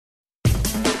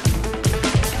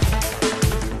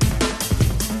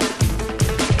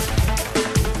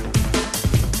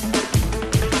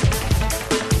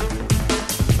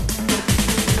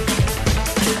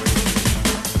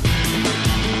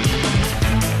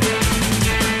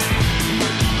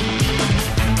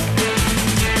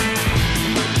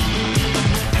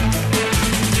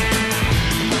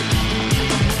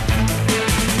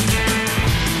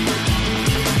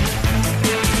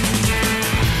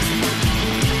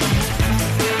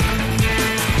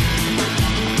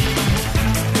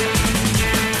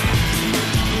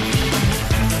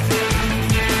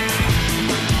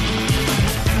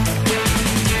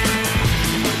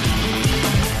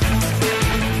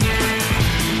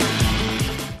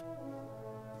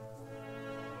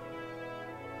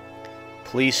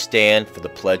Please stand for the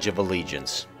Pledge of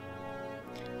Allegiance.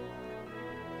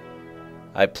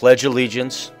 I pledge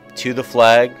allegiance to the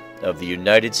flag of the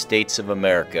United States of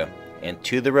America and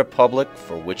to the republic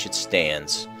for which it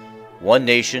stands, one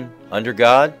nation, under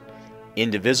God,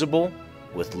 indivisible,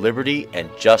 with liberty and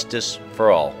justice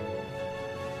for all.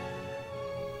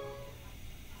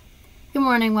 Good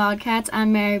morning, Wildcats.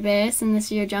 I'm Mary Bass, and this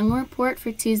is your Jungle Report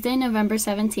for Tuesday, November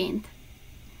 17th.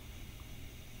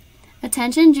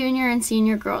 Attention junior and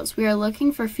senior girls, we are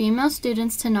looking for female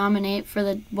students to nominate for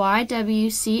the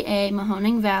YWCA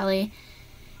Mahoning Valley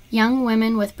Young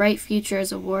Women with Bright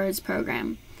Futures Awards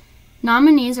program.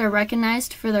 Nominees are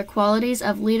recognized for their qualities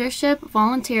of leadership,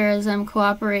 volunteerism,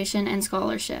 cooperation, and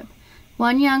scholarship.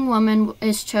 One young woman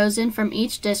is chosen from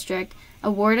each district.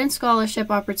 Award and scholarship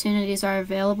opportunities are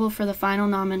available for the final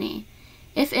nominee.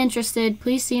 If interested,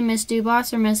 please see Ms.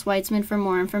 Dubas or Ms. Weitzman for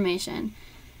more information.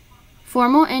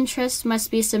 Formal interest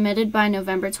must be submitted by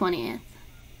November 20th.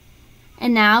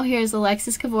 And now, here's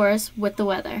Alexis Kavoris with the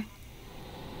weather.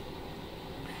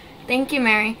 Thank you,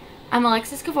 Mary. I'm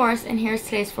Alexis Kavoris, and here's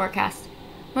today's forecast.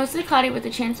 Mostly cloudy with a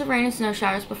chance of rain and snow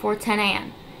showers before 10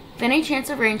 a.m. Then a chance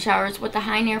of rain showers with a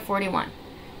high near 41.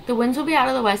 The winds will be out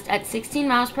of the west at 16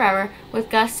 miles per hour with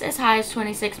gusts as high as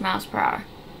 26 miles per hour.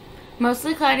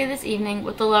 Mostly cloudy this evening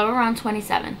with the low around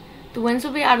 27. The winds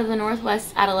will be out of the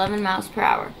northwest at 11 miles per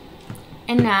hour.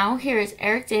 And now, here is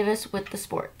Eric Davis with the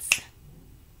sports.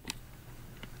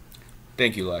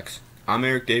 Thank you, Lex. I'm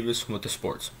Eric Davis with the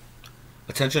sports.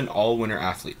 Attention all winter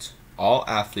athletes. All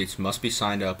athletes must be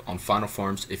signed up on Final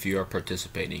Forms if you are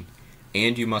participating,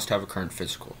 and you must have a current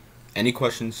physical. Any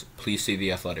questions, please see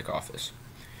the athletic office.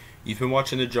 You've been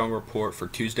watching the Jungle Report for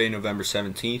Tuesday, November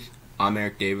 17th. I'm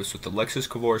Eric Davis with Alexis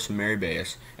Kavoris and Mary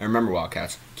Bass. And remember,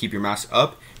 Wildcats, keep your masks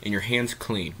up and your hands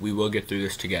clean. We will get through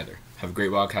this together. Have a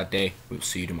great Wildcat day. We will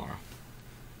see you tomorrow.